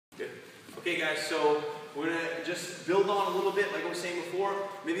Okay guys, so we're going to just build on a little bit, like I was saying before.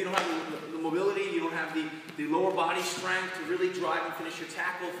 Maybe you don't have the mobility, you don't have the lower body strength to really drive and finish your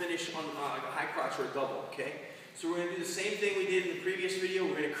tackle, finish on like a high crotch or a double, okay? So we're going to do the same thing we did in the previous video.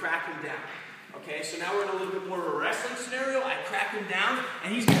 We're going to crack him down, okay? So now we're in a little bit more of a wrestling scenario. I crack him down,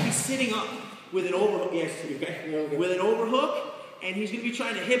 and he's going to be sitting up with an overhook. Yes, okay? With an overhook, and he's going to be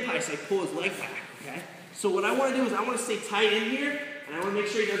trying to hip heist, like pull his leg back, okay? So what I want to do is I want to stay tight in here, and I want to make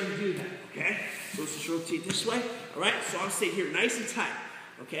sure he doesn't do that, okay? So let's just rotate this way, all right? So I'm staying here nice and tight,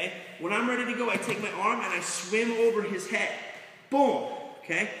 okay? When I'm ready to go, I take my arm and I swim over his head. Boom,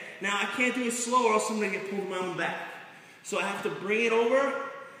 okay? Now I can't do it slow or else I'm going to get pulled in my own back. So I have to bring it over,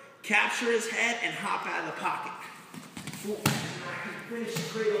 capture his head, and hop out of the pocket. Boom. And I can finish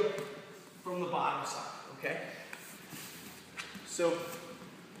the cradle from the bottom side, okay? So,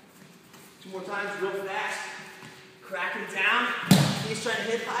 2 more times real fast. Crack him down. He's trying to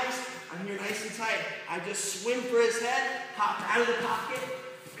hip heist. I'm here nice and tight. I just swim for his head, hop out of the pocket,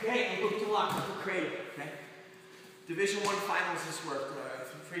 okay, and look to lock up the cradle, okay? Division I finals this worked.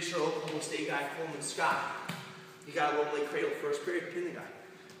 I'm pretty sure Oklahoma State guy, Coleman Scott, he got a low leg cradle first period, pin the guy.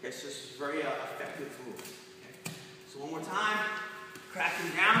 Okay, so this is a very effective move. Okay? So one more time, crack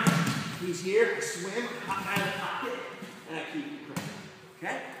him down. He's here, I swim, hop out of the pocket, and I keep cracking.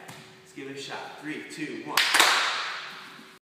 Okay? Let's give it a shot. 3, 2, 1.